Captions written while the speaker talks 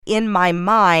in my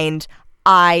mind,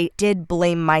 I did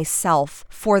blame myself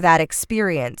for that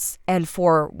experience and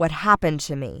for what happened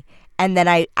to me. And then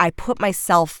I put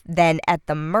myself then at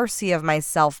the mercy of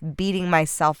myself, beating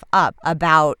myself up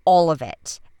about all of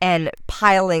it and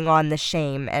piling on the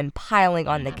shame and piling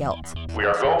on the guilt. We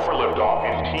are go for liftoff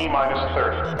in T-minus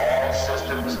 30. All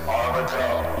systems are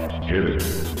go. Hit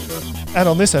it. And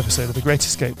on this episode of the Great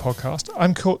Escape podcast,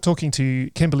 I'm talking to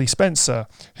Kimberly Spencer,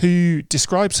 who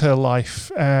describes her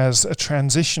life as a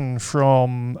transition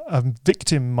from a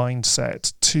victim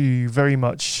mindset to very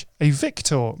much a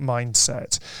victor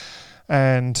mindset,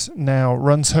 and now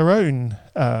runs her own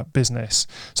business.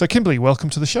 So Kimberly, welcome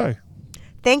to the show.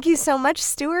 Thank you so much,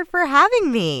 Stuart, for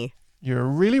having me. You're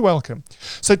really welcome.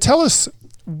 So tell us,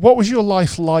 what was your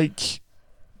life like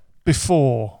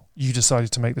before you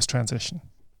decided to make this transition?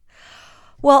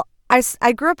 Well,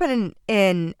 I grew up in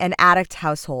an addict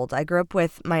household. I grew up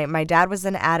with my dad was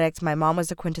an addict. My mom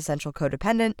was a quintessential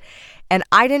codependent. And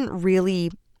I didn't really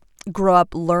grow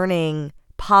up learning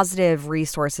positive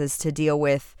resources to deal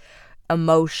with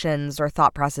emotions or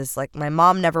thought process. Like, my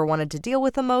mom never wanted to deal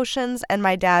with emotions, and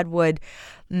my dad would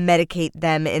medicate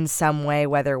them in some way,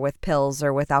 whether with pills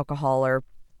or with alcohol or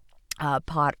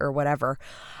pot or whatever.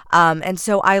 And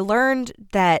so I learned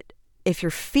that if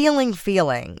you're feeling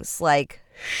feelings, like,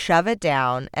 shove it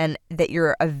down, and that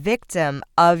you're a victim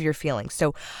of your feelings.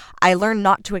 So I learned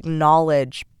not to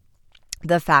acknowledge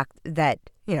the fact that,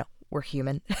 we're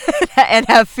human and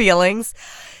have feelings.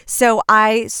 So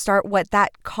what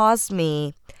that caused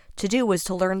me to do was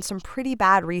to learn some pretty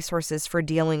bad resources for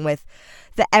dealing with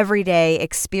the everyday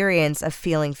experience of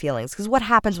feeling feelings. Because what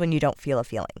happens when you don't feel a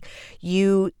feeling?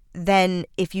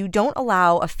 If you don't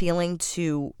allow a feeling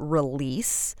to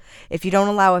release, if you don't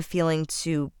allow a feeling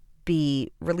to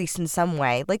be released in some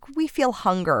way, like we feel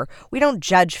hunger, we don't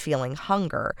judge feeling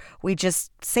hunger, we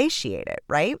just satiate it,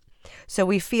 right? So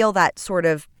we feel that sort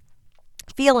of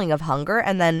feeling of hunger,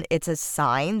 and then it's a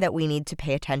sign that we need to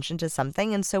pay attention to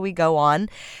something, and so we go on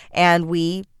and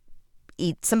we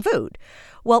eat some food.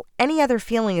 Well, any other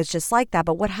feeling is just like that,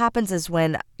 but what happens is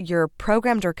when you're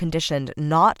programmed or conditioned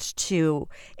not to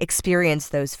experience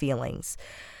those feelings,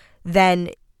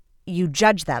 then you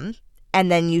judge them, and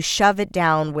then you shove it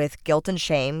down with guilt and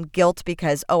shame. Guilt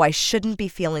because, I shouldn't be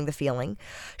feeling the feeling.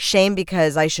 Shame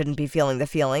because I shouldn't be feeling the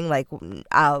feeling, like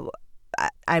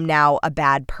I'm now a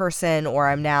bad person, or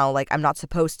I'm now like I'm not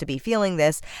supposed to be feeling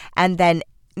this, and then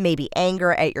maybe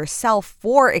anger at yourself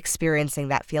for experiencing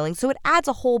that feeling. So it adds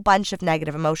a whole bunch of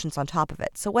negative emotions on top of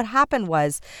it. So what happened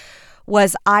was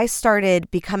I started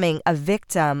becoming a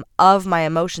victim of my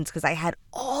emotions because I had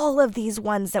all of these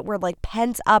ones that were like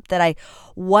pent up that I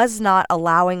was not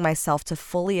allowing myself to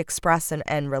fully express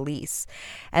and release.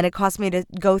 And it caused me to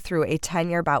go through a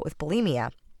 10-year bout with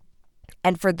bulimia.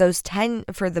 And for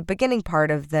the beginning part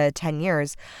of the 10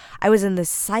 years, I was in this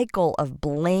cycle of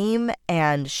blame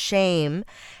and shame,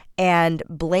 and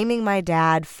blaming my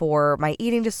dad for my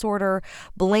eating disorder,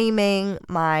 blaming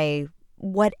my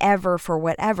whatever for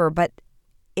whatever. But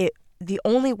the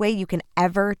only way you can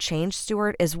ever change,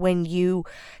 Stuart, is when you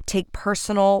take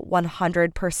personal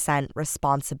 100%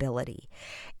 responsibility.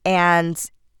 And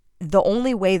the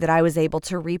only way that I was able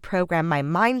to reprogram my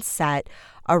mindset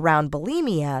around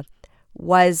bulimia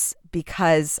was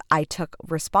because I took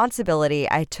responsibility.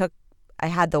 I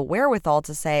had the wherewithal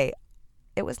to say,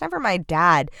 it was never my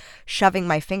dad shoving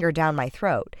my finger down my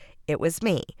throat. It was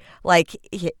me. Like,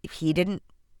 he didn't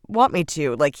want me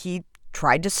to. Like, he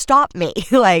tried to stop me.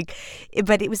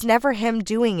 But it was never him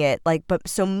doing it.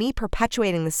 So me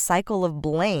perpetuating the cycle of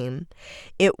blame,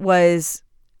 it was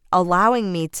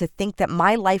allowing me to think that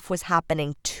my life was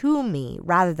happening to me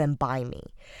rather than by me.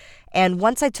 And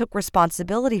once I took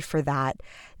responsibility for that,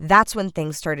 that's when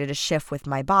things started to shift with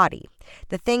my body.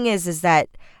 The thing is that,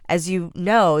 as you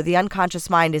know, the unconscious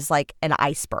mind is like an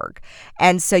iceberg.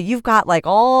 And so you've got like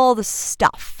all the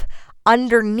stuff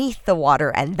underneath the water,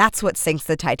 and that's what sinks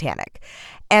the Titanic.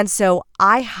 And so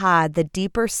I had the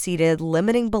deeper seated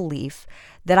limiting belief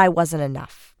that I wasn't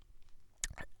enough,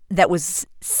 that was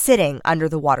sitting under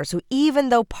the water. So even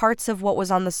though parts of what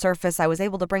was on the surface, I was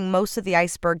able to bring most of the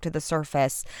iceberg to the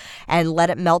surface and let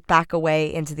it melt back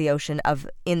away into the ocean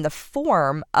in the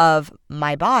form of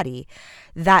my body,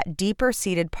 that deeper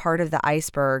seated part of the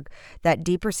iceberg, that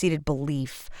deeper seated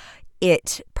belief,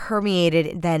 it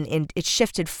permeated it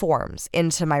shifted forms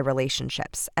into my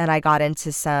relationships. And I got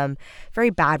into some very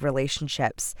bad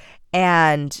relationships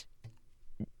and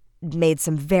made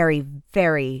some very,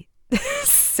 very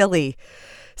silly,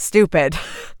 stupid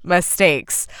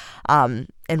mistakes, and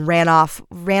ran off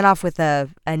with a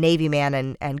Navy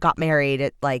man and got married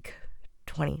at like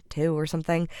 22 or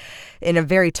something, in a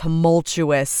very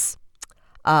tumultuous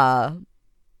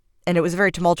and it was a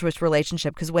very tumultuous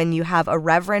relationship, because when you have a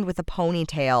reverend with a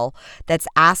ponytail that's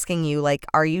asking you, like,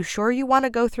 are you sure you want to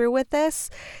go through with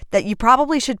this? That you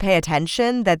probably should pay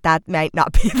attention, that might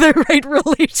not be the right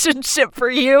relationship for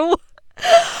you.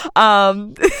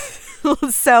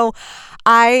 So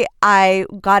I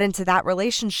got into that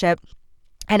relationship,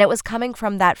 and it was coming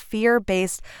from that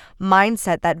fear-based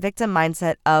mindset, that victim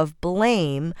mindset of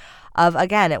blame, of,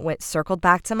 again, it circled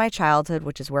back to my childhood,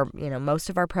 which is where, most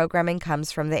of our programming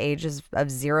comes from, the ages of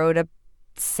 0 to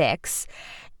 6.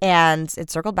 And it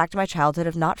circled back to my childhood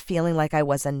of not feeling like I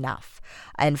was enough.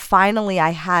 And finally, I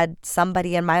had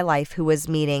somebody in my life who was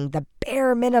meeting the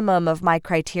bare minimum of my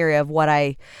criteria of what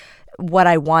I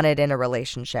wanted in a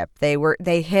relationship.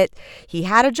 He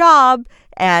had a job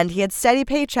and he had steady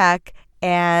paycheck,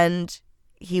 and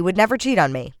he would never cheat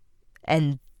on me.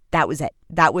 And that was it.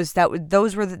 That was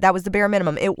the bare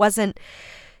minimum. It wasn't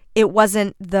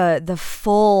the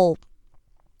full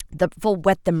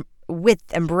width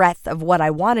and breadth of what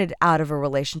I wanted out of a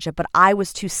relationship, but I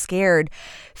was too scared,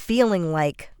 feeling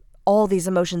like all these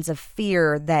emotions of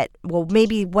fear that, well,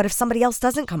 maybe what if somebody else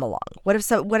doesn't come along? What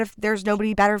if there's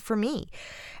nobody better for me?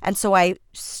 And so I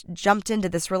jumped into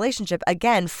this relationship,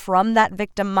 again, from that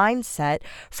victim mindset,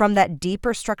 from that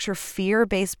deeper structure,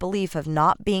 fear-based belief of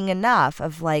not being enough,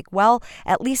 of like, well,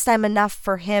 at least I'm enough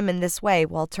for him in this way.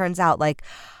 Well, it turns out like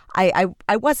I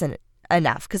wasn't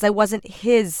enough, because I wasn't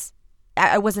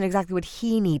exactly what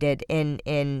he needed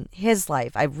in his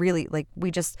life. I really, like,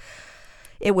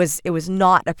 it was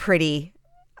not a pretty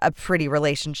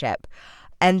relationship.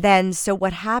 And then, so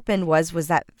what happened was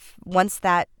that once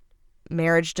that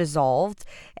marriage dissolved,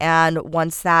 and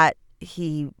once that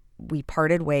we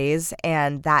parted ways,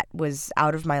 and that was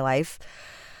out of my life,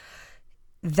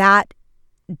 that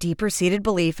deeper seated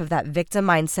belief of that victim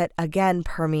mindset again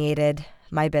permeated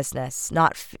my business.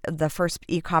 Not the first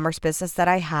e-commerce business that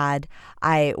I had.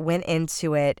 I went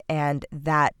into it, and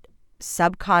that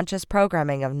subconscious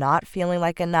programming of not feeling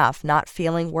like enough, not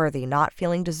feeling worthy, not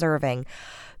feeling deserving,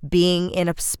 being in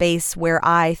a space where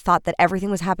I thought that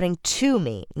everything was happening to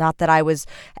me, not that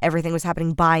everything was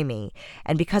happening by me.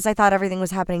 And because I thought everything was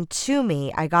happening to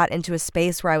me, I got into a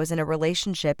space where I was in a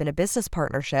relationship, in a business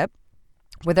partnership,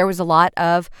 where there was a lot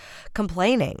of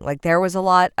complaining. Like, there was a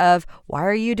lot of, why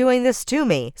are you doing this to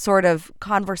me? Sort of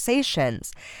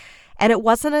conversations. And it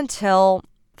wasn't until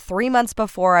 3 months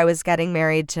before I was getting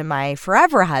married to my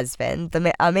forever husband,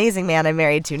 the amazing man I'm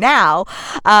married to now,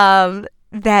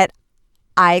 that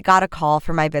I got a call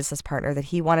from my business partner that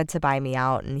he wanted to buy me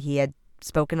out. And he had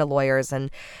spoken to lawyers,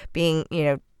 and being,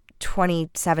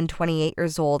 27, 28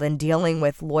 years old, and dealing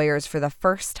with lawyers for the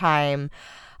first time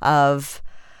of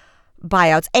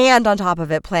buyouts, and on top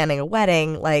of it, planning a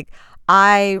wedding, like,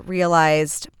 I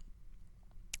realized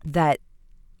that,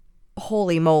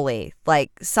 holy moly,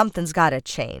 like, something's got to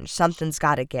change. Something's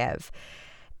got to give.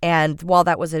 And while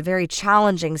that was a very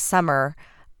challenging summer,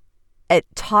 it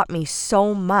taught me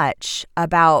so much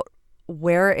about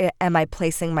where am I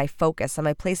placing my focus? Am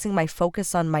I placing my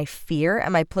focus on my fear?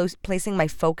 Am I placing my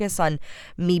focus on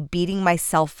me beating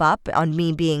myself up, on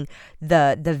me being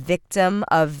the victim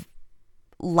of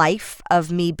life,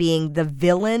 of me being the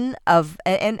villain of,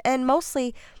 and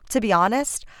mostly, to be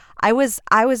honest, I was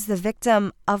the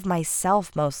victim of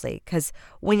myself mostly, because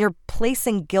when you're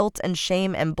placing guilt and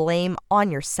shame and blame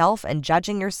on yourself and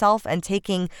judging yourself and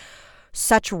taking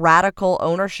such radical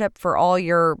ownership for all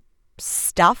your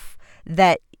stuff,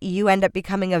 that you end up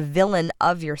becoming a villain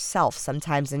of yourself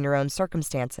sometimes in your own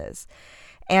circumstances.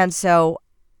 And so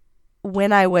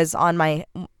when I was on my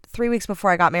 3 weeks before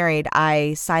I got married,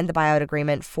 I signed the buyout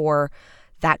agreement for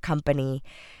that company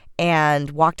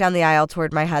and walked down the aisle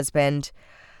toward my husband.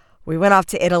 We went off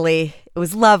to Italy. It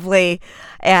was lovely.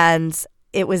 And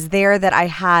it was there that I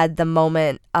had the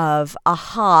moment of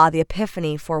the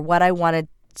epiphany for what I wanted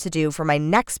to do for my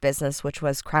next business, which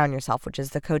was Crown Yourself, which is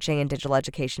the coaching and digital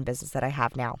education business that I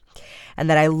have now and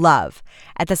that I love.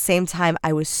 At the same time,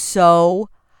 I was so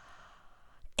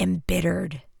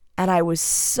embittered, and I was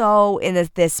so in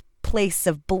this place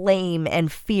of blame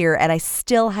and fear, and I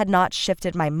still had not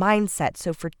shifted my mindset.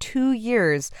 So for 2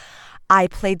 years, I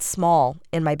played small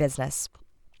in my business.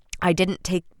 I didn't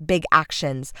take big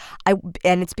actions.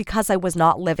 And it's because I was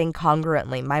not living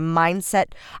congruently. My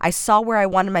mindset, I saw where I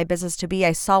wanted my business to be.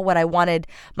 I saw what I wanted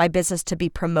my business to be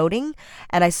promoting.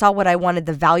 And I saw what I wanted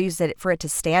the values for it to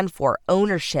stand for: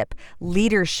 ownership,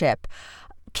 leadership,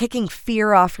 kicking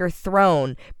fear off your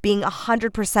throne, being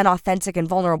 100% authentic and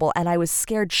vulnerable. And I was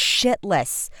scared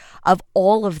shitless of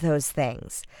all of those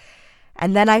things.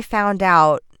 And then I found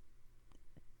out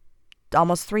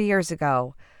almost 3 years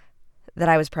ago that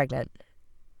I was pregnant.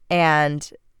 And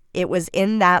it was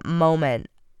in that moment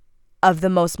of the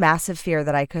most massive fear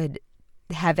that I could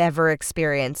have ever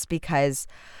experienced, because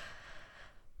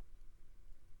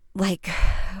like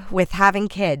with having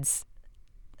kids,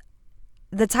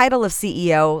 the title of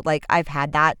CEO, like I've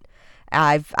had that.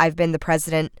 I've been the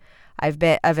president. I've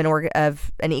been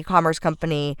of an e-commerce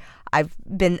company. I've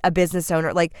been a business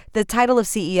owner. Like the title of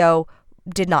CEO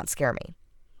did not scare me.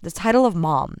 The title of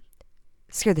mom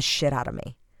scared the shit out of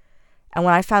me. And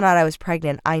when I found out I was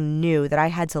pregnant, I knew that I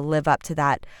had to live up to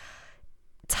that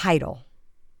title,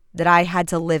 that I had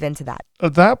to live into that.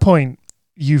 At that point,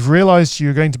 you've realized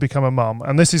you're going to become a mum,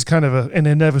 and this is kind of an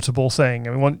inevitable thing.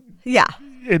 I mean,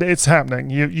 it's happening.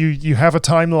 You have a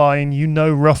timeline. You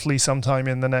know roughly sometime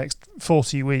in the next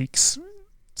 40 weeks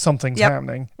something's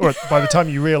happening. Or by the time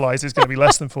you realize it's going to be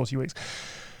less than 40 weeks.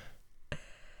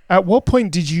 At what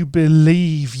point did you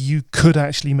believe you could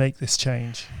actually make this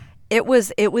change? It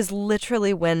was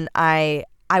literally when I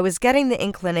was getting the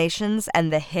inclinations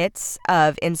and the hits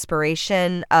of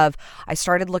inspiration of, I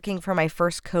started looking for my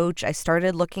first coach. I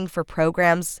started looking for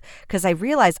programs because I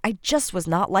realized I just was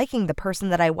not liking the person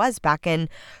that I was back in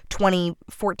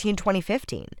 2014,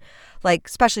 2015. Like,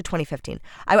 especially 2015.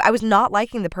 I was not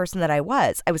liking the person that I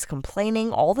was. I was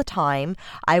complaining all the time.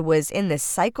 I was in this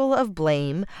cycle of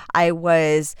blame. I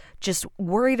was just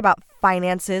worried about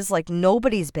finances like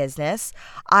nobody's business.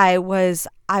 I was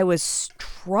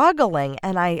struggling,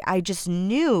 and I just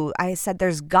knew, I said,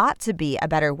 there's got to be a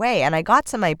better way. And I got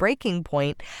to my breaking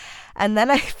point, and then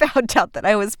I found out that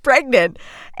I was pregnant.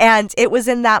 And it was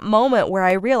in that moment where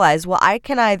I realized, well, I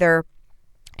can either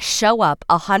show up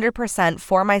 100%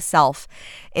 for myself,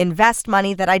 invest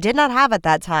money that I did not have at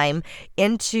that time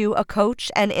into a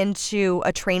coach and into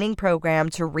a training program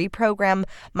to reprogram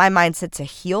my mindset, to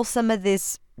heal some of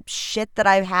this shit that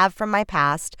I have from my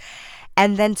past,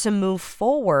 and then to move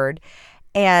forward.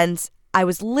 And I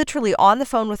was literally on the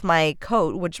phone with my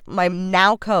coach, my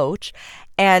now coach,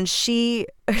 and we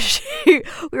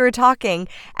were talking,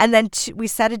 and then we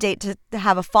set a date to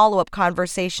have a follow-up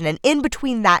conversation. And in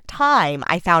between that time,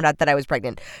 I found out that I was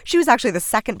pregnant. She was actually the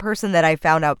second person that I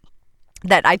found out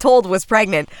that I told was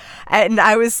pregnant. And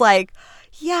I was like,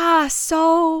 yeah,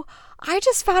 so I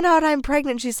just found out I'm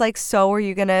pregnant. She's like, so are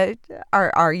you going to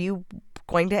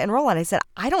enroll? And I said,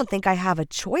 I don't think I have a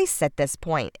choice at this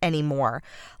point anymore.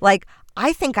 Like,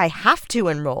 I think I have to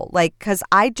enroll, like, because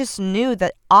I just knew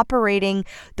that operating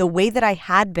the way that I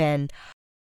had been.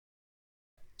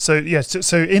 So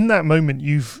in that moment,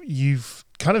 you've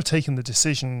kind of taken the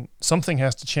decision, something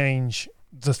has to change.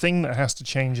 The thing that has to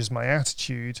change is my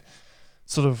attitude,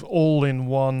 sort of all in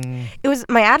one. It was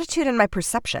my attitude and my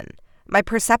perception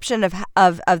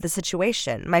of the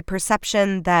situation, my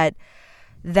perception that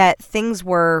things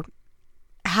were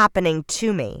happening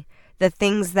to me, the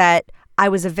things that I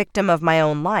was a victim of my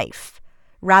own life,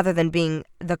 rather than being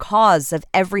the cause of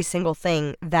every single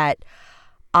thing that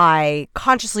I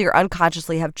consciously or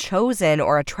unconsciously have chosen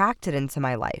or attracted into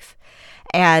my life.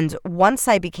 And once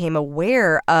I became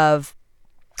aware of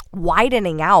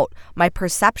widening out my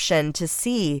perception to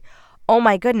see, oh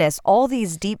my goodness, all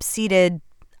these deep-seated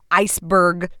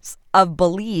icebergs of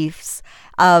beliefs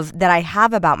that I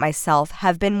have about myself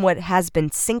have been what has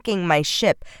been sinking my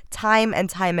ship time and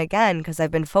time again, because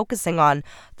I've been focusing on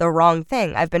the wrong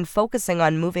thing. I've been focusing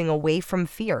on moving away from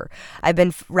fear.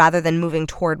 Rather than moving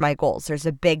toward my goals. There's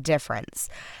a big difference.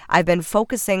 I've been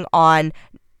focusing on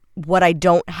what I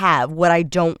don't have, what I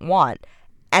don't want.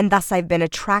 And thus I've been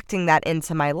attracting that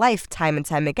into my life time and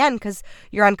time again, because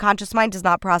your unconscious mind does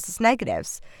not process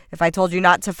negatives. If I told you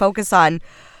not to focus on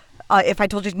if I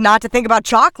told you not to think about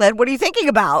chocolate, what are you thinking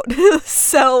about?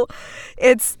 So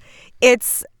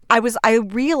I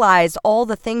realized all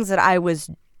the things that I was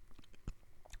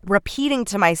repeating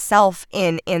to myself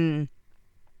in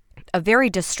a very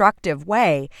destructive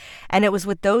way. And it was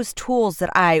with those tools that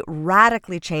I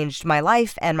radically changed my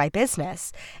life and my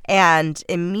business. And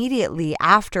immediately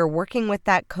after working with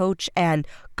that coach and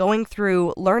going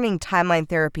through learning timeline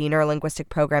therapy, neurolinguistic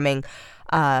programming,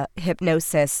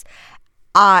 hypnosis,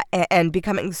 and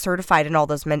becoming certified in all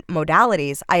those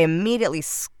modalities, I immediately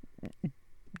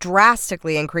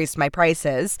drastically increased my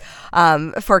prices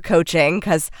for coaching,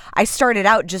 because I started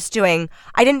out just I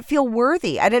didn't feel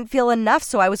worthy. I didn't feel enough.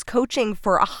 So I was coaching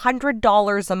for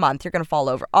 $100 a month. You're going to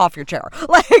fall off your chair.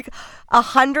 Like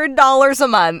 $100 a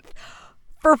month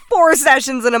for 4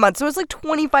 sessions in a month. So it was like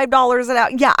 $25 an hour.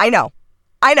 Yeah, I know.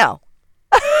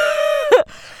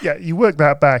 Yeah, you work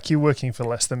that back, you're working for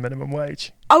less than minimum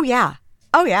wage. Oh, yeah.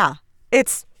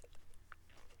 It's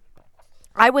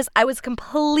I was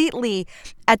completely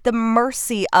at the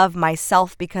mercy of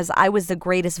myself because I was the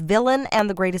greatest villain and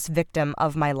the greatest victim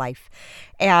of my life.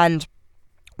 And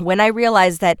when I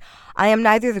realized that I am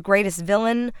neither the greatest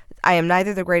villain, I am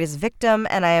neither the greatest victim,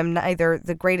 and I am neither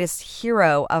the greatest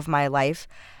hero of my life,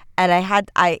 and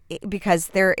because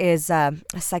there is a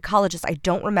psychologist, I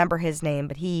don't remember his name,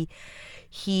 but he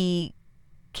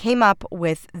came up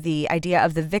with the idea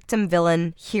of the victim,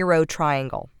 villain, hero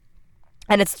triangle.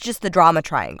 And it's just the drama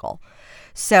triangle.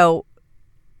 So,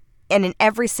 and in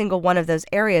every single one of those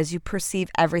areas, you perceive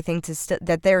everything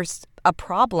that there's a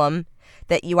problem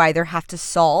that you either have to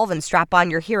solve and strap on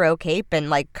your hero cape and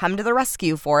like come to the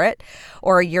rescue for it,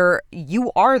 or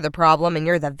you are the problem and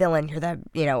you're the villain. You're the,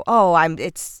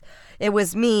 it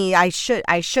was me. I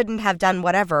shouldn't have done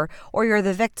whatever. Or you're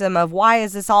the victim of why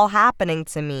is this all happening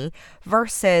to me?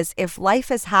 Versus if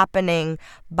life is happening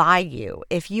by you,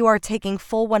 if you are taking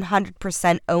full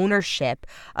 100% ownership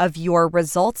of your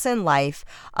results in life,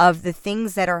 of the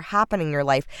things that are happening in your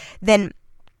life, then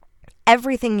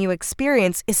everything you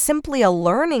experience is simply a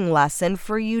learning lesson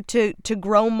for you to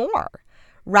grow more,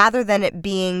 rather than it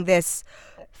being this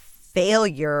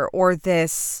failure or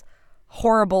this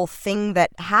horrible thing that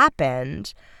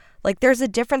happened. Like, there's a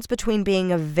difference between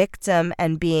being a victim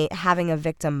and having a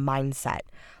victim mindset.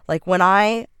 Like, when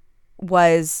I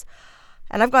was,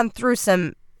 and I've gone through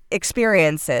some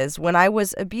experiences, when I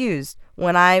was abused,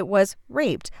 when I was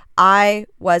raped, I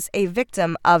was a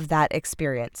victim of that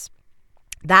experience.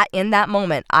 That in that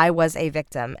moment, I was a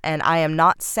victim, and I am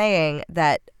not saying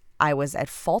that I was at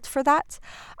fault for that.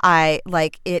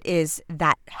 It is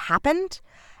that happened.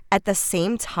 At the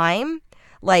same time,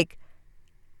 like,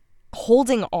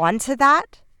 holding on to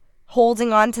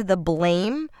the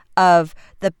blame of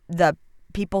the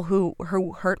people who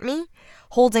hurt me,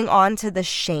 holding on to the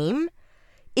shame,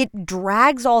 it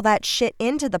drags all that shit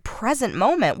into the present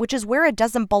moment, which is where it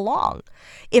doesn't belong.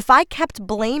 If I kept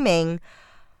blaming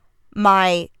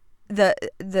the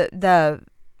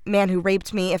man who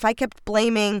raped me, if I kept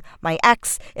blaming my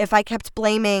ex, if I kept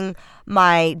blaming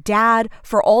my dad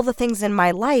for all the things in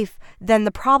my life, then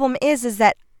the problem is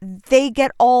that they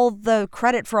get all the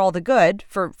credit for all the good,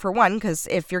 for one, because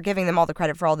if you're giving them all the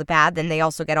credit for all the bad, then they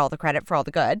also get all the credit for all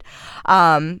the good.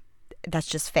 That's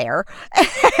just fair.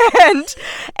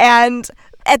 and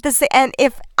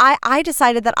if I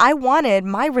decided that I wanted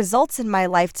my results in my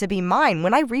life to be mine,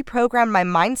 when I reprogrammed my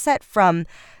mindset from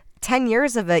 10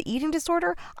 years of an eating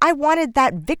disorder, I wanted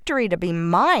that victory to be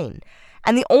mine.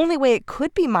 And the only way it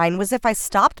could be mine was if I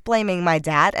stopped blaming my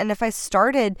dad and if I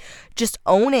started just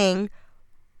owning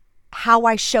how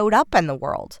I showed up in the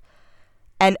world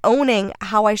and owning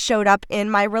how I showed up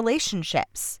in my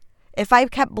relationships. If I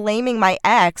kept blaming my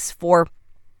ex for,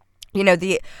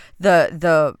 the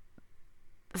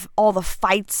all the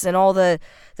fights and all the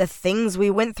things we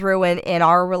went through in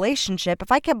our relationship,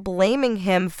 if I kept blaming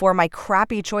him for my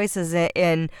crappy choices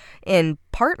in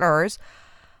partners,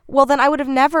 well, then I would have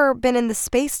never been in the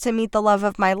space to meet the love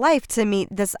of my life, to meet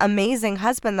this amazing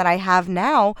husband that I have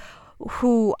now,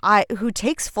 who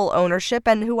takes full ownership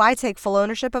and who I take full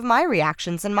ownership of my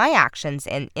reactions and my actions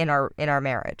in our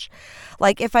marriage.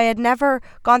 Like, if I had never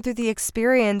gone through the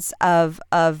experience of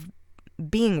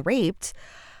being raped,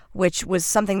 which was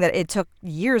something that it took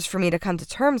years for me to come to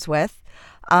terms with,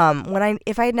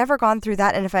 if I had never gone through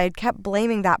that, and if I had kept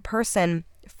blaming that person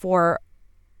for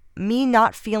me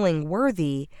not feeling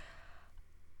worthy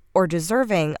or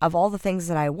deserving of all the things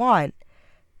that I want,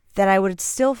 then I would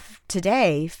still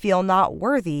today feel not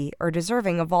worthy or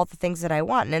deserving of all the things that I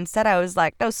want. And instead I was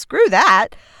like, no, screw that.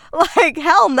 Like,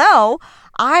 hell no.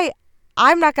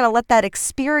 I'm not going to let that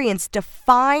experience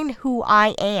define who I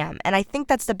am. And I think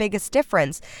that's the biggest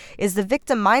difference, is the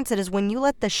victim mindset is when you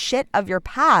let the shit of your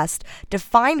past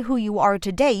define who you are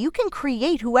today. You can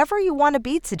create whoever you want to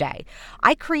be today.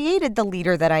 I created the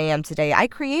leader that I am today. I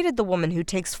created the woman who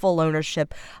takes full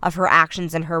ownership of her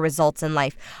actions and her results in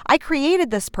life. I created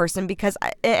this person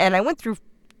and I went through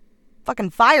fucking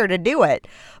fire to do it.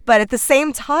 But at the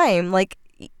same time, like,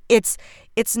 it's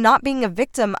not being a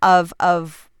victim of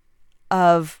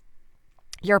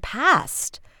your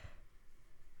past.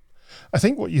 I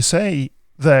think what you say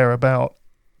there about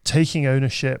taking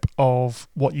ownership of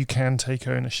what you can take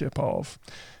ownership of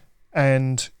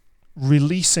and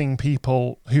releasing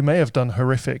people who may have done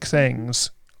horrific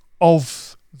things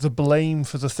of the blame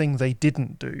for the thing they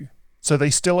didn't do. So they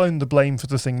still own the blame for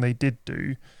the thing they did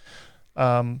do.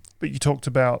 But you talked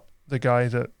about the guy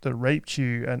that raped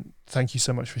you, and thank you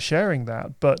so much for sharing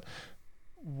that. But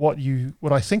what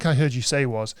I think I heard you say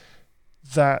was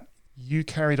that you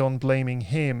carried on blaming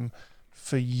him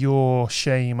for your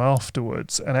shame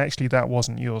afterwards, and actually that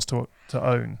wasn't yours to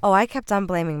own? Oh, I kept on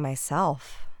blaming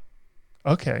myself.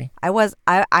 Okay. I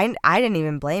didn't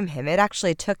even blame him. It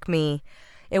actually took me,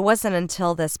 it wasn't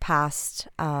until this past,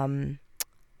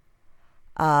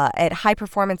 at High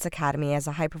Performance Academy as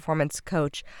a high performance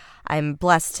coach, I'm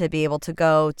blessed to be able to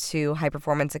go to High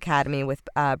Performance Academy with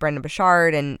Brendan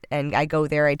Bouchard, and I go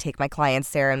there, I take my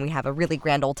clients there, and we have a really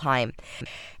grand old time.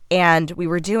 And we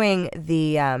were doing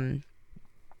the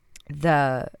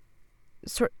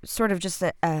sort of just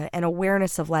an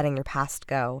awareness of letting your past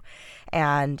go,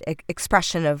 and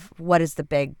expression of what is the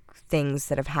big things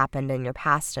that have happened in your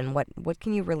past and what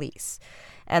can you release.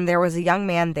 And there was a young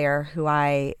man there who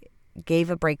I gave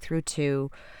a breakthrough to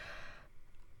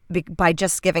by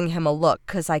just giving him a look,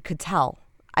 because I could tell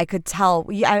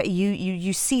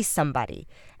you see somebody,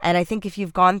 and I think if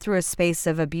you've gone through a space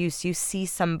of abuse, you see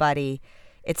somebody,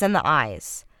 it's in the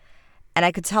eyes. And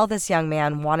I could tell this young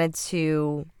man wanted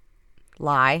to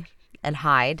lie and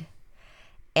hide,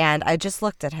 and I just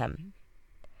looked at him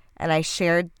and I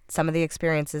shared some of the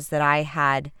experiences that I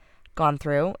had gone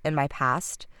through in my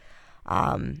past,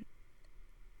 and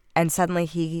suddenly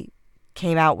he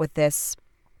came out with this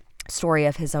story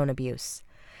of his own abuse.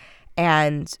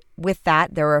 And with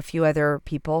that, there were a few other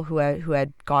people who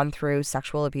had gone through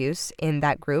sexual abuse in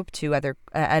that group,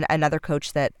 another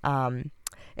coach that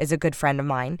is a good friend of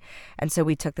mine. And so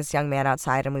we took this young man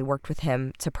outside and we worked with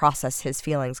him to process his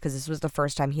feelings, because this was the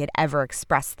first time he had ever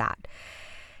expressed that.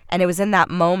 And it was in that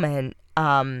moment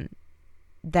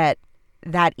that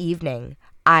evening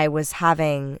I was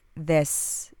having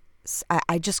this,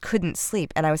 I just couldn't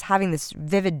sleep, and I was having this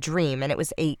vivid dream, and it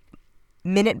was a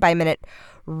minute by minute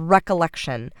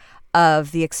recollection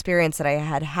of the experience that I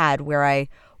had had where I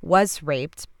was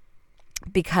raped,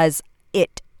 because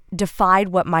it defied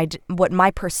what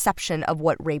my perception of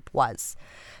what rape was,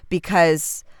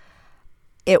 because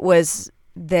it was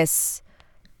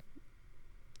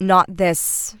not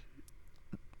this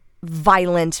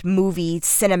violent movie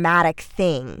cinematic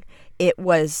thing. It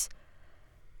was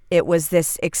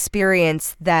this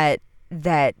experience that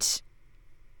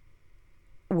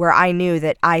where I knew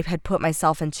that I had put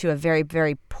myself into a very,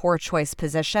 very poor choice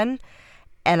position,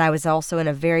 and I was also in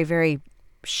a very, very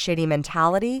shitty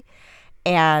mentality,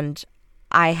 and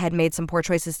I had made some poor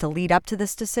choices to lead up to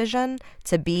this decision,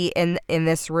 to be in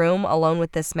this room alone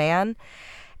with this man.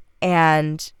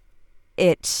 And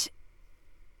it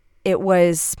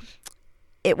was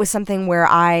something where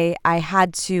I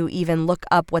had to even look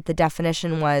up what the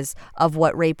definition was of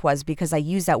what rape was, because I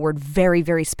use that word very,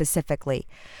 very specifically,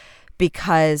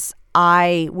 because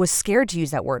I was scared to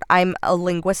use that word. I'm a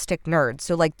linguistic nerd.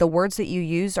 So like the words that you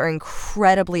use are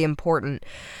incredibly important,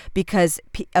 because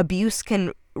abuse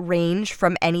can range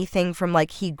from anything from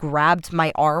like he grabbed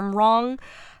my arm wrong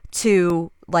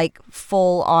to like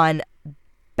full on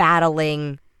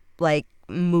battling, like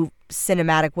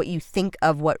cinematic, what you think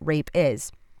of what rape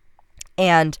is.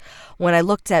 And when I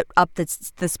looked up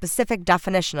the specific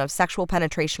definition of sexual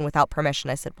penetration without permission,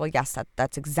 I said, well, yes,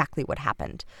 that's exactly what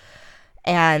happened.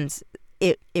 And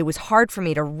it was hard for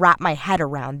me to wrap my head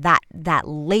around that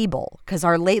label, because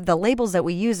the labels that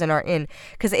we use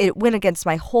because it went against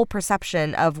my whole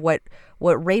perception of what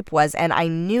rape was. And I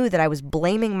knew that I was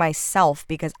blaming myself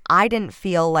because I didn't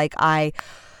feel like I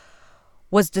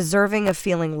was deserving of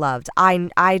feeling loved. I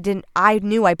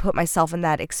knew I put myself in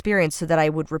that experience so that I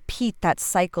would repeat that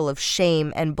cycle of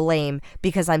shame and blame,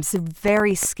 because I'm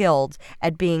very skilled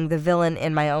at being the villain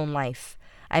in my own life.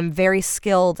 I'm very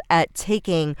skilled at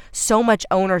taking so much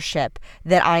ownership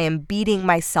that I am beating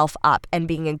myself up and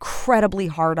being incredibly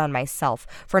hard on myself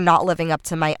for not living up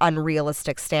to my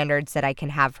unrealistic standards that I can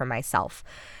have for myself.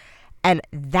 And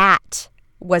that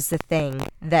was the thing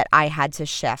that I had to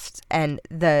shift. And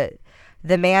the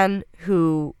man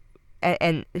who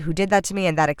did that to me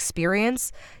in that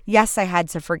experience, yes, I had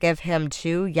to forgive him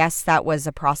too. Yes, that was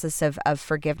a process of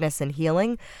forgiveness and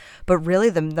healing. But really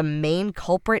the main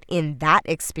culprit in that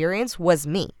experience was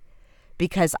me,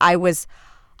 because I was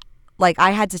like,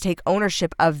 I had to take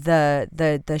ownership of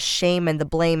the shame and the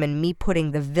blame and me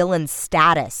putting the villain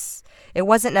status. It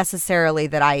wasn't necessarily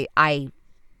that I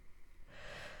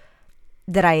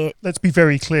Let's be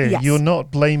very clear. Yes. You're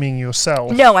not blaming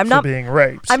yourself I'm for not, being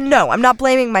raped. I'm not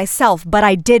blaming myself, but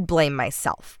I did blame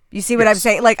myself. You see what I'm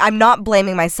saying? Like, I'm not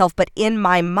blaming myself, but in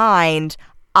my mind,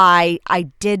 I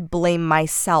did blame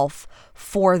myself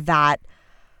for that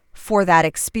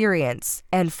experience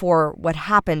and for what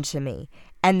happened to me.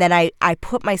 And then I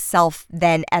put myself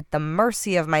then at the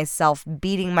mercy of myself,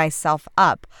 beating myself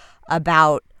up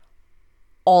about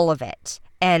all of it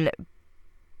and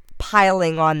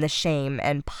piling on the shame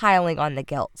and piling on the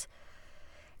guilt.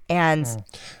 And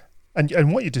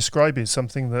And what you describe is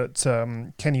something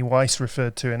that Kenny Weiss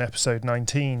referred to in episode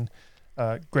 19,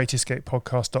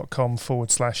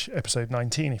 greatescapepodcast.com/episode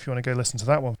 19, if you want to go listen to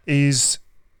that one, is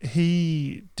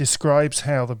he describes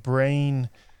how the brain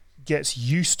gets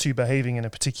used to behaving in a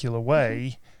particular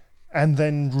way and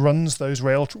then runs those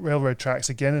railroad tracks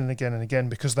again and again and again,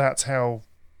 because that's how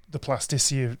the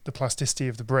plasticity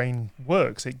of the brain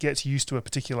works. It gets used to a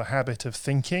particular habit of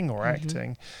thinking or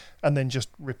acting and then just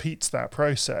repeats that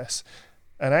process.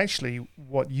 And actually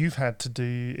what you've had to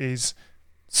do is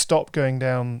stop going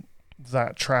down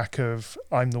that track of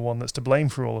I'm the one that's to blame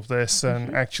for all of this,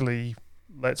 and actually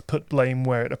let's put blame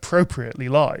where it appropriately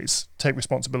lies. Take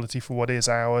responsibility for what is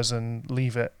ours and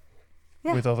leave it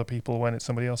with other people when it's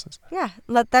somebody else's. Yeah,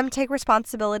 let them take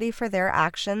responsibility for their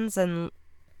actions, and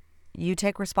you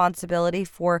take responsibility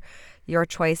for your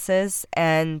choices,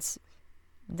 and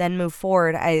then move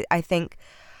forward. I think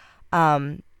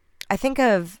of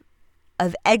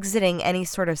exiting any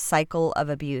sort of cycle of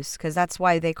abuse, because that's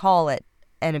why they call it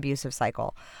an abusive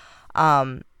cycle.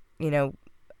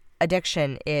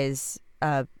 Addiction is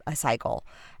a cycle.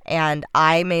 And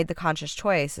I made the conscious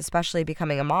choice, especially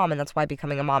becoming a mom, and that's why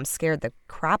becoming a mom scared the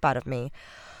crap out of me,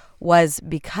 was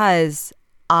because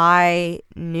I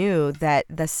knew that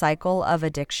the cycle of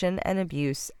addiction and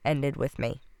abuse ended with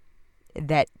me.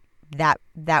 That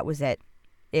was it.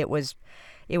 It was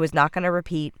not going to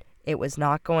repeat. It was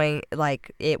not going,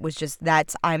 it was just,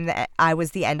 I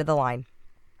was the end of the line.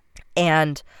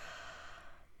 And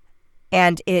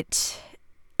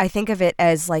I think of it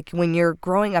as like when you're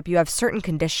growing up, you have certain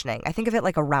conditioning. I think of it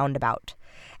like a roundabout.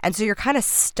 And so you're kind of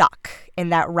stuck in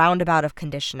that roundabout of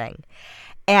conditioning.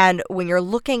 And when you're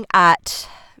looking at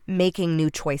making new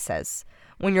choices,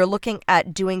 when you're looking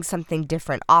at doing something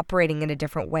different, operating in a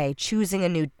different way, choosing a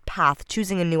new path,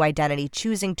 choosing a new identity,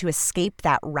 choosing to escape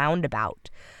that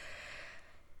roundabout,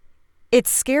 it's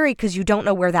scary because you don't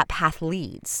know where that path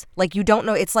leads. Like, you don't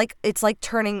know. It's like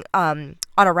turning on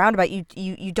a roundabout.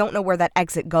 You don't know where that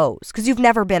exit goes because you've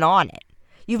never been on it.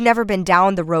 You've never been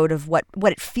down the road of what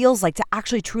it feels like to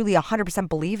actually truly 100%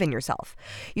 believe in yourself.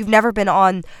 You've never been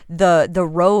on the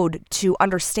road to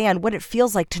understand what it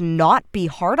feels like to not be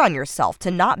hard on yourself, to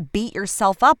not beat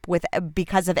yourself up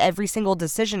because of every single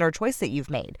decision or choice that you've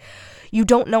made. You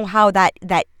don't know how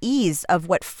that ease of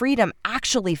what freedom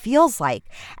actually feels like.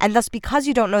 And thus, because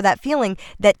you don't know that feeling,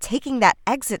 that taking that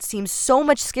exit seems so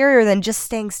much scarier than just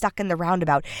staying stuck in the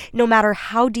roundabout. No matter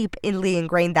how deeply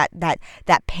ingrained that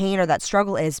pain or that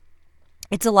struggle is,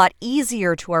 it's a lot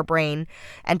easier to our brain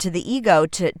and to the ego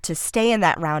to stay in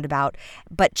that roundabout,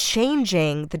 but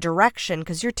changing the direction,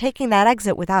 because you're taking that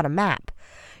exit without a map.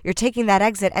 You're taking that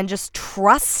exit and just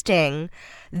trusting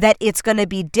that it's going to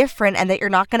be different and that you're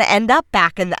not going to end up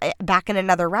back in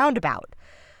another roundabout.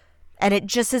 And it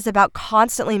just is about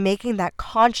constantly making that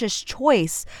conscious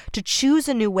choice to choose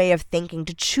a new way of thinking,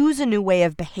 to choose a new way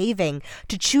of behaving,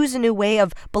 to choose a new way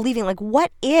of believing. Like,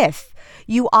 what if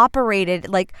you operated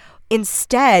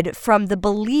instead from the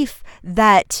belief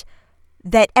that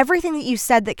everything that you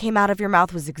said that came out of your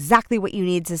mouth was exactly what you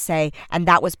needed to say, and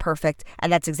that was perfect,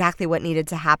 and that's exactly what needed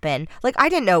to happen. Like, I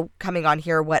didn't know coming on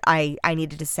here what I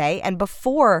needed to say, and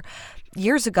before,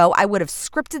 years ago, I would have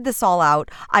scripted this all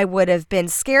out. I would have been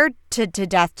scared to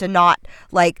death to not,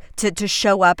 to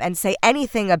show up and say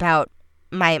anything about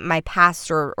my past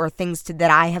or things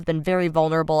that I have been very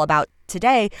vulnerable about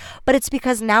today, but it's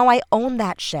because now I own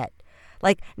that shit.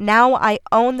 Now I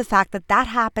own the fact that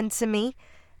happened to me,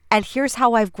 and here's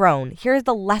how I've grown. Here's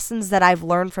the lessons that I've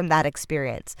learned from that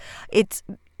experience. It's,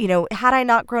 had I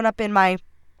not grown up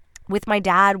with my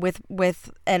dad,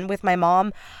 with my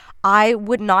mom, I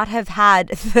would not have had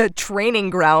the training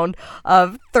ground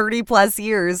of 30 plus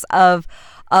years of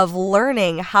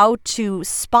learning how to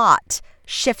spot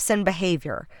shifts in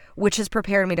behavior, which has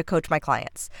prepared me to coach my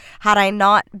clients. Had I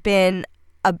not been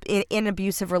in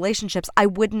abusive relationships, I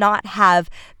would not have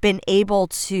been able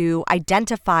to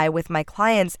identify with my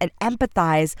clients and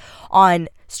empathize on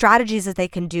strategies that they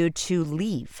can do to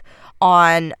leave,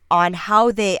 on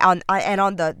how they on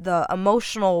the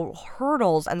emotional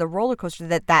hurdles and the roller coaster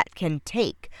that can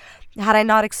take. Had I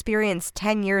not experienced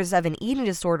 10 years of an eating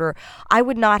disorder, I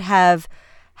would not have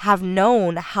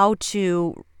known how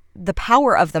to the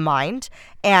power of the mind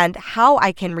and how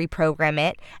I can reprogram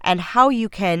it and how you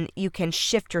can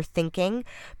shift your thinking.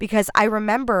 Because I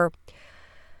remember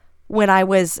when I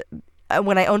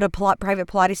owned a private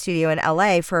Pilates studio in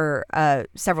LA for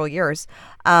several years,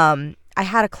 I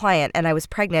had a client and I was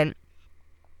pregnant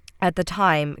at the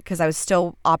time because I was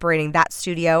still operating that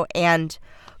studio and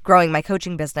growing my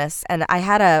coaching business. And I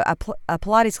had a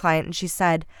Pilates client, and she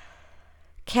said,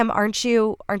 Kim, aren't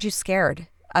you scared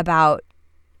about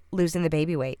losing the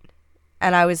baby weight?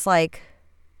 And I was like,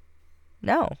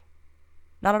 no,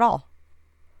 not at all.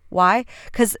 Why?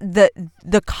 Because the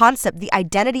concept, the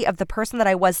identity of the person that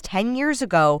I was 10 years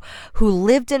ago who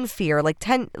lived in fear,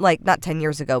 not 10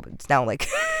 years ago, but it's now like,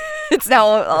 it's now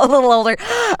a little older.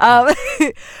 But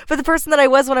the person that I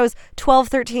was when I was 12,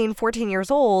 13, 14 years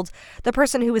old, the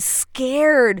person who was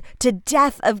scared to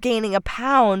death of gaining a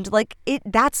pound,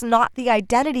 that's not the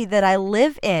identity that I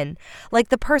live in. Like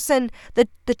the person,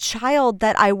 the child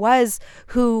that I was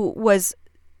who was,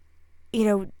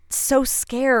 so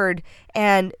scared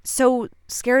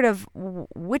of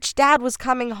which dad was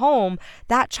coming home,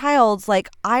 that child's like,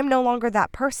 I'm no longer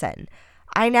that person.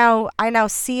 I now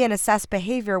see and assess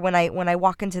behavior when I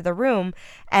walk into the room,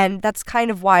 and that's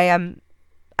kind of why I'm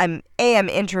an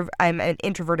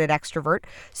introverted extrovert,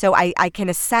 so I can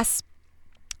assess.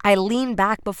 I lean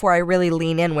back before I really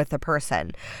lean in with a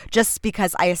person, just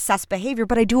because I assess behavior,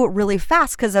 but I do it really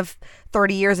fast because of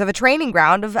 30 years of a training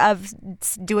ground of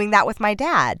doing that with my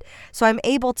dad. So I'm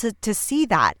able to see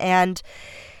that. And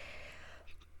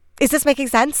is this making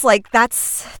sense?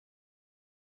 That's...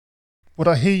 What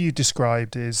I hear you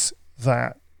described is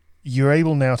that you're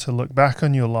able now to look back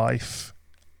on your life.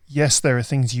 Yes, there are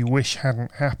things you wish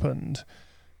hadn't happened,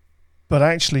 but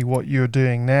actually what you're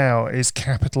doing now is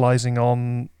capitalizing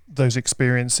on those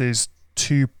experiences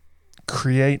to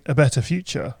create a better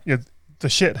future. The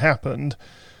shit happened.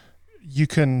 You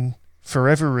can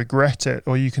forever regret it,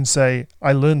 or you can say,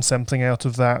 I learned something out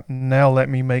of that. Now let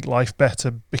me make life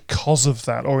better because of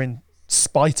that, or in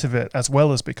spite of it, as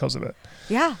well as because of it.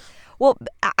 Yeah. Well,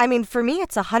 I mean, for me,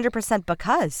 it's 100%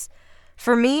 because.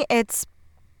 For me, it's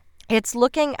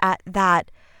looking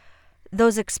at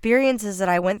those experiences that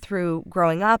I went through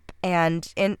growing up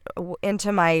and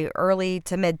into my early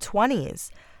to mid 20s,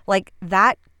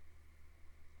 that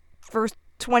first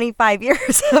 25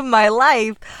 years of my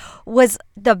life was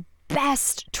the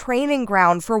best training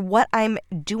ground for what I'm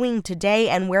doing today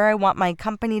and where I want my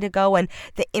company to go and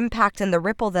the impact and the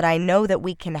ripple that I know that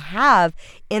we can have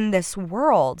in this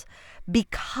world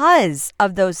because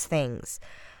of those things.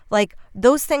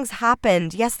 Those things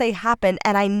happened. Yes, they happened.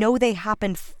 And I know they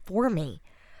happened for me.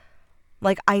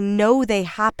 I know they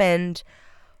happened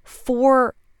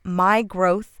for my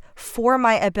growth, for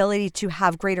my ability to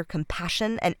have greater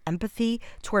compassion and empathy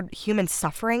toward human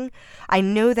suffering. I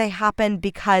know they happened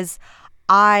because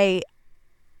I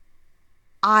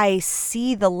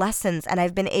see the lessons, and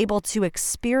I've been able to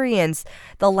experience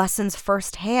the lessons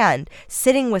firsthand,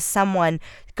 sitting with someone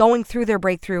going through their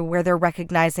breakthrough where they're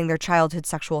recognizing their childhood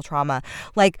sexual trauma,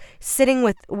 sitting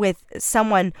with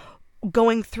someone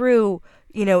going through,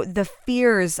 the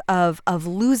fears of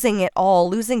losing it all,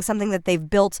 losing something that they've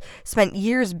spent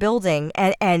years building,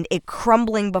 and it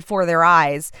crumbling before their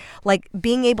eyes.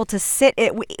 Being able to sit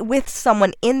with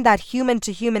someone in that human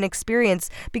to human experience,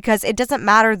 because it doesn't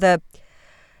matter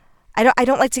I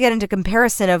don't like to get into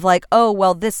comparison of oh,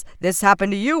 well, this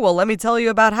happened to you. Well, let me tell you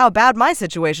about how bad my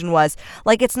situation was.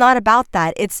 It's not about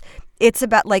that. It's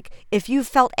about if you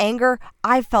felt anger,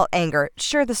 I felt anger.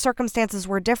 Sure, the circumstances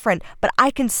were different, but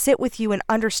I can sit with you and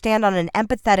understand on an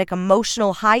empathetic,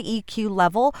 emotional, high EQ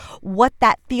level what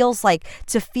that feels like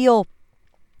to feel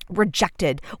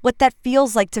rejected, what that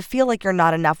feels like to feel like you're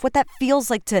not enough, what that feels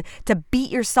like to beat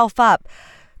yourself up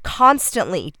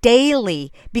constantly,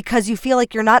 daily, because you feel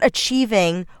like you're not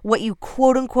achieving what you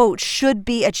quote unquote should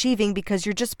be achieving because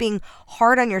you're just being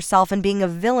hard on yourself and being a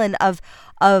villain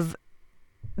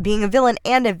being a villain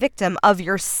and a victim of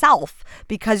yourself,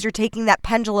 because you're taking that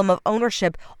pendulum of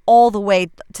ownership all the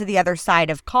way to the other side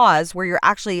of cause, where you're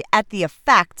actually at the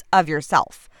effect of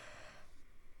yourself.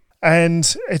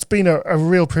 And it's been a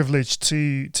real privilege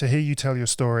to hear you tell your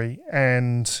story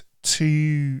and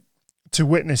to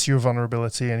witness your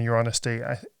vulnerability and your honesty.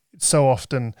 So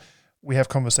often we have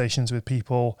conversations with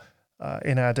people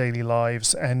in our daily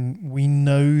lives, and we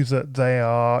know that they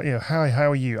are, hi,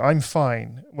 how are you? I'm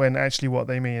fine. When actually what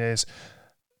they mean is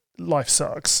life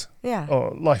sucks. Yeah.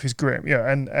 Or life is grim. Yeah.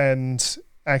 And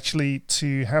actually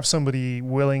to have somebody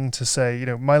willing to say,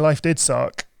 my life did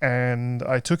suck and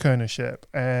I took ownership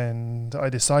and I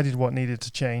decided what needed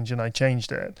to change and I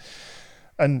changed it.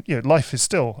 And life is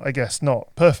still, I guess,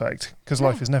 not perfect, because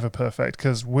life is never perfect,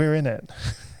 because we're in it.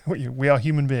 We are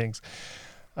human beings.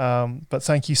 But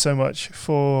thank you so much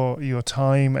for your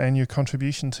time and your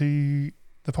contribution to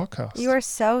the podcast. You are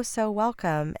so, so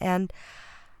welcome. And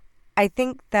I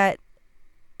think that,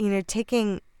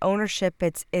 taking ownership,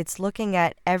 it's looking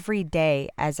at every day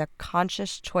as a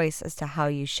conscious choice as to how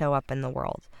you show up in the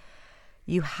world.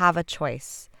 You have a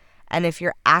choice. And if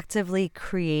you're actively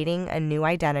creating a new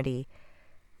identity,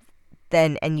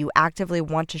 then and you actively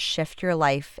want to shift your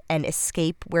life and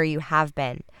escape where you have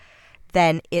been,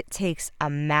 then it takes a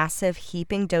massive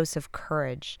heaping dose of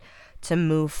courage to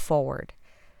move forward.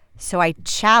 So I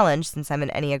challenge, since I'm an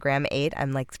Enneagram 8,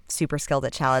 I'm like super skilled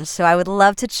at challenge. So I would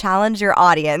love to challenge your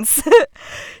audience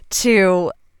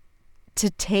to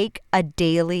take a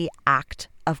daily act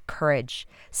of courage,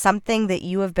 something that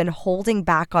you have been holding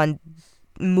back on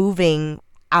moving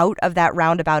out of that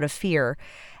roundabout of fear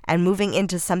and moving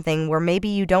into something where maybe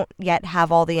you don't yet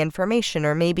have all the information,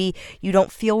 or maybe you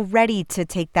don't feel ready to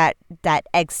take that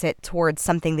exit towards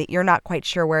something that you're not quite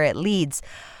sure where it leads.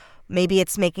 Maybe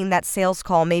it's making that sales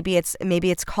call. Maybe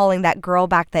it's calling that girl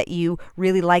back that you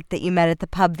really liked that you met at the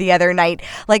pub the other night.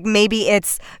 Like maybe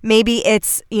it's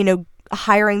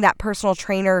hiring that personal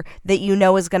trainer that you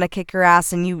know is going to kick your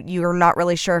ass, and you're not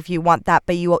really sure if you want that,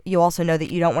 but you also know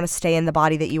that you don't want to stay in the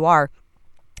body that you are.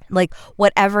 Like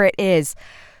whatever it is,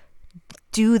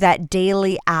 do that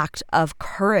daily act of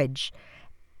courage,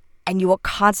 and you will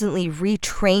constantly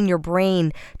retrain your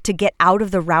brain to get out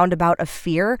of the roundabout of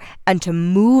fear and to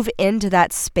move into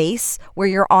that space where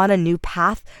you're on a new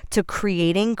path to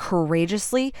creating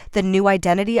courageously the new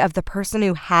identity of the person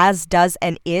who has, does,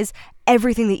 and is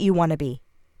everything that you want to be.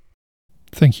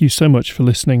 Thank you so much for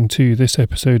listening to this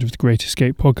episode of the Great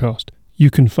Escape podcast. You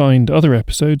can find other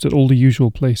episodes at all the usual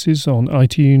places on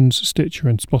iTunes, Stitcher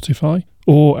and Spotify,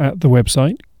 or at the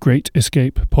website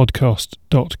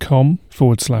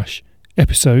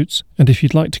greatescapepodcast.com/episodes. And if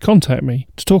you'd like to contact me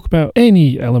to talk about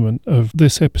any element of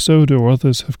this episode or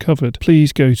others have covered,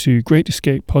 please go to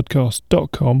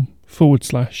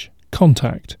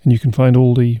greatescapepodcast.com/contact, and you can find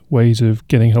all the ways of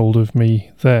getting hold of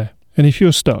me there. And if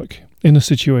you're stuck in a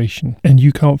situation and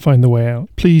you can't find the way out,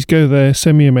 please go there,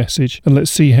 send me a message, and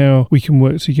let's see how we can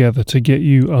work together to get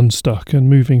you unstuck and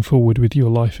moving forward with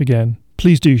your life again.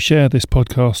 Please do share this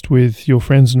podcast with your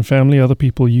friends and family, other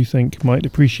people you think might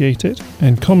appreciate it,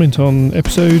 and comment on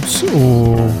episodes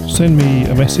or send me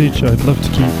a message. I'd love to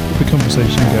keep the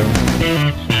conversation going.